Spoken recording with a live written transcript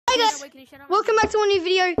welcome back to a new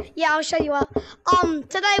video. Yeah, I'll show you up.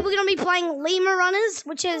 Today we're gonna be playing Lemur Runners,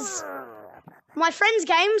 which is my friend's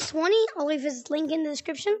game, Swanee. I'll leave his link in the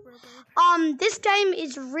description. This game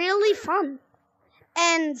is really fun,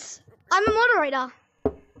 and I'm a moderator.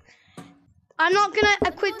 I'm not gonna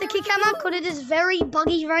equip the kick hammer because it is very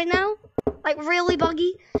buggy right now, like really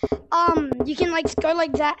buggy. You can like go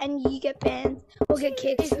like that and you get banned or get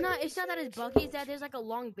kicked. It's not that it's buggy. It's that there's like a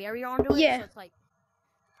long barrier onto it. Yeah. So it's like.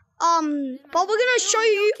 But we're gonna show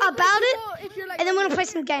you about it, and then we're gonna play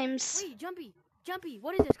some games. Wait, Jumpy,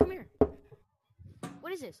 what is this? Come here.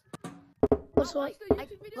 What is this? What's what?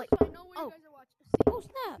 Oh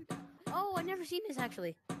snap! Oh, I've never seen this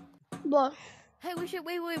actually. What? Hey, we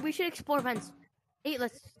should explore vents. Hey,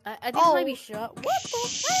 let's. I think it might be shut. What the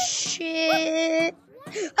shit?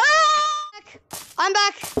 Ah! I'm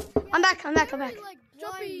back.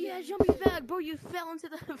 Jumpy's back, bro. You fell into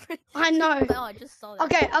the. I know. Oh, I just saw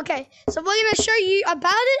that. Okay. So we're gonna show you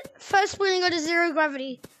about it. First, we're gonna go to zero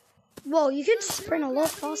gravity. Whoa, you can sprint a lot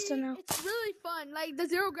faster now. It's really fun. Like the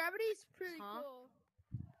zero gravity is pretty cool.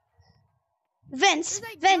 Vents.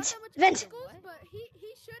 Like, Vent. But he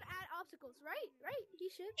should add obstacles, right? He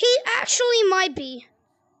should. He actually might be.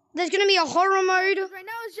 There's gonna be a horror mode. Right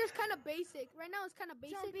now it's just kind of basic. Like,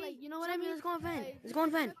 you know what I mean? Let's go on vent. Let's go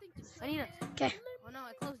on vent. I need it. Okay. Oh no,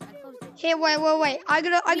 I closed it. Here, wait. I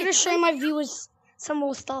gotta show my viewers some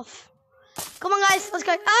more stuff. Come on, guys, let's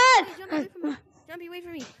go. Jumpy, wait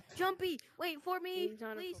for me. Jumpy, wait for me,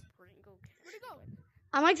 please. Where'd it go?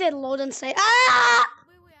 I might get load and say, Wait,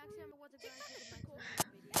 actually, I'm about to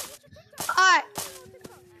go.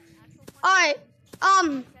 Alright.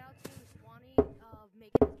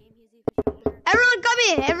 Everyone come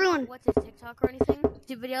here, everyone. What's his TikTok or anything?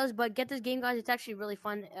 Do videos, but get this game, guys. It's actually really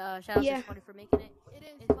fun. Shout out to Swanee for making it.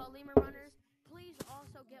 It's called Lemur Runners. Please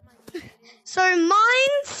also get my. So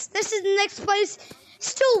mine's, this is the next place.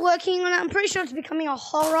 Still working on it. I'm pretty sure it's becoming a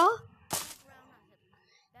horror.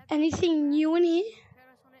 Anything new in here?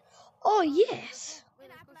 Oh yes.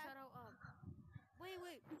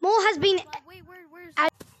 More has been.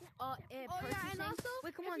 And also,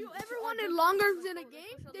 if you ever wanted long arms in a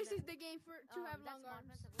game, this is the game to have long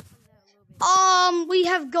arms. We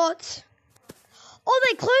have got. Oh,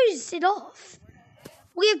 they closed it off.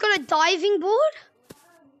 We have got a diving board.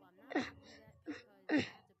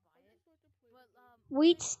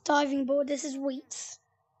 Wheat diving board. This is wheat.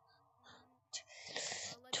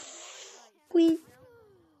 We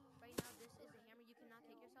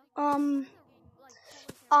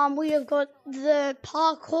have got the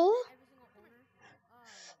parkour.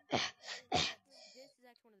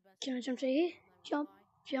 Can I jump to here? Jump.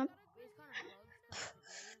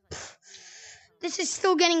 This is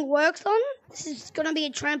still getting worked on. This is gonna be a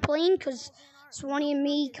trampoline because Swanee and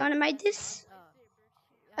me kind of made this.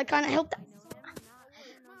 I kind of helped.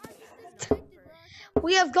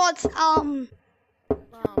 We have got some. What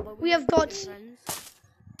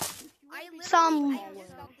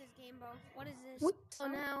is this? Oh,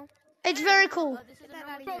 now. It's very cool.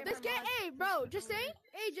 Bro, this game, just saying.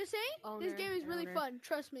 This game is really fun.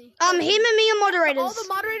 Trust me. Him and me are moderators. All the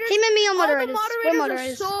moderators. Him and me are moderators. We're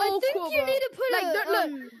moderators. So I think cool, you need to put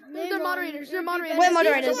they're moderators. We're moderators.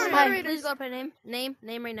 Please go for name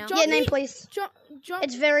right now. Yeah, name please.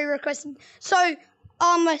 It's very requested. So,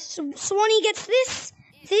 Swanee gets this,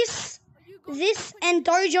 and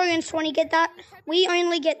Dojo and Swanee get that. We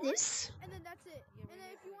only get this. And then that's it. And then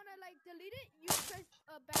if you want to like delete it, you press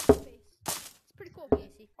backspace. It's pretty cool.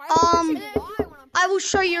 I will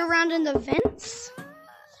show you around in the vents.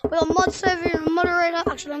 We got mod server and moderator.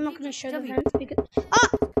 Actually, I'm not going to show the vents because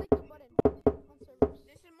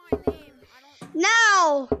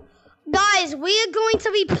now, guys, we are going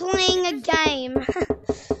to be playing a game.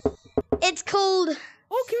 It's called.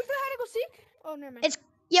 Oh, can we play hide and go seek? Oh, never mind.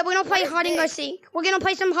 We're gonna play hide and go seek. We're gonna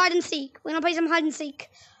play some hide and seek.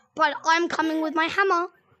 But I'm coming with my hammer.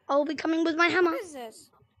 I will be coming with my hammer. What is this?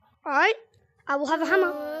 Alright. I will have a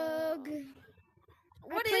hammer.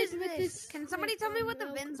 What is this? Can somebody tell me what the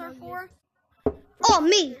vents are for? Oh,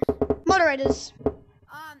 me. Moderators.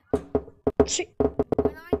 Shoot.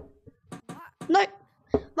 No.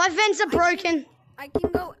 My vents are broken. I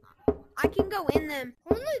can go in them.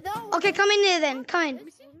 Only that one. Okay, come in there then. Come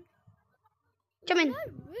in.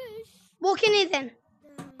 Walk in here then.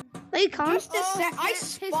 No, you can't. Just a sec. I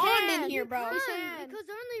spawned in here, bro. Because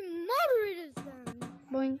only moderators then.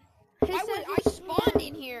 Boing. I spawned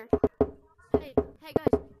in here. Hey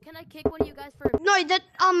guys, can I kick one of you guys for? No, the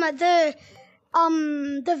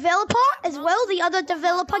developer as well. The other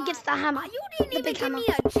developer gets the hammer. You didn't even give me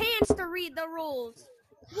a chance to read the rules.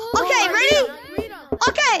 Okay, ready?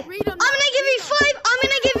 Okay, I'm gonna give you 5. I'm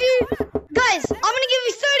gonna give you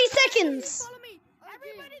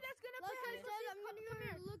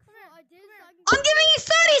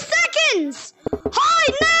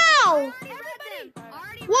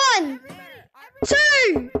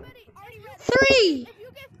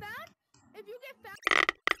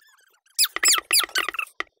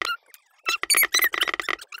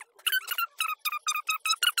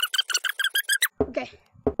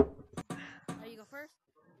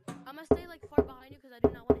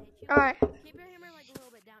Alright. Keep your hammer like a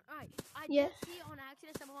little bit down. Alright. I Yeah. did see on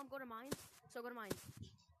accident some of them go to mines. So go to mines.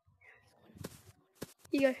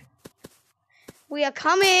 You go. We are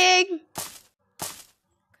coming. Come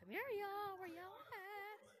here, y'all. Where y'all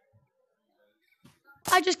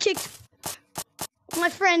at? I just kicked my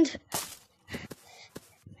friend.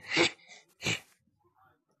 I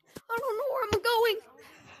don't know where I'm going.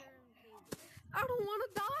 I don't want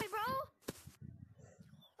to die, bro.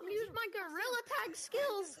 I'm gonna use my gorilla tag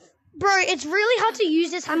skills. Bro, it's really hard to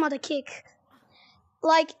use this hammer to kick.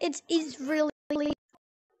 Like, it's really...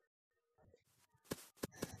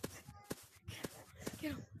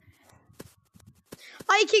 Get him.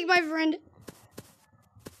 I kicked my friend.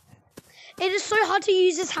 It is so hard to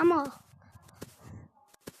use this hammer.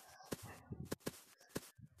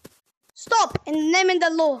 Stop, in the name of the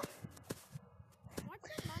law. What's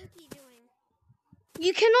the monkey doing?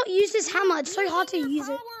 You cannot use this hammer. It's so hard to use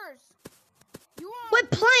it.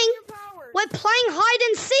 We're playing hide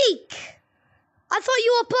and seek. I thought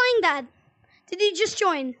you were playing that. Did you just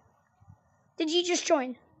join?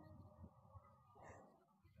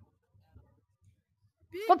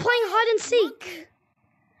 We're playing hide and seek.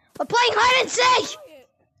 We're playing hide and seek.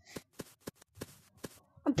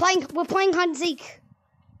 We're playing hide and seek.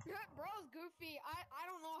 Bro's goofy. I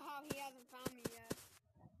don't know how he hasn't found me yet.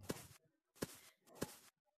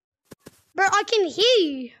 Bro, I can hear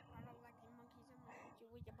you. I don't like the monkeys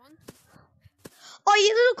with the monkey. Oh,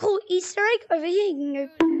 you little cool Easter egg over here. You can go.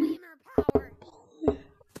 Lemur power.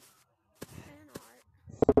 Fan art.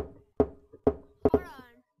 Hold on.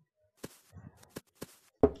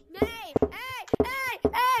 Nay! Hey!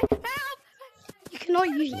 Help! You cannot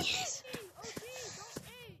use this.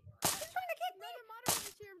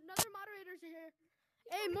 Another moderator's here.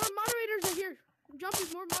 Hey, more moderators are here. Jumpy,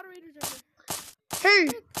 more moderators are here.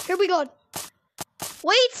 Who we got?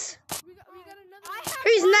 Wait. We got another. I have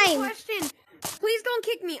Whose one name? question. Please don't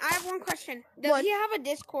kick me. I have one question. Does What? he have a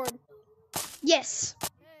Discord? Yes. Hey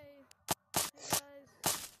guys.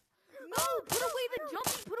 No, put away the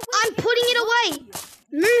jumpy. Put away. I'm putting it away.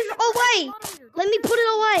 Move away. Let me put it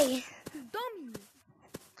away. Dummy.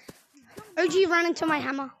 OG ran into my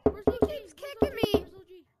hammer. He keeps kicking me.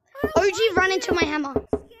 OG ran into my hammer.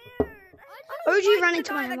 OG ran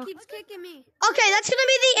into my hammer. Keeps kicking me. Okay, that's gonna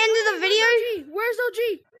be the end of the video. Where's OG?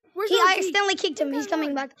 Where's I OG? accidentally kicked him. He's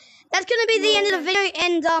coming back. That's gonna be the end of the video,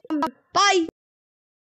 and bye.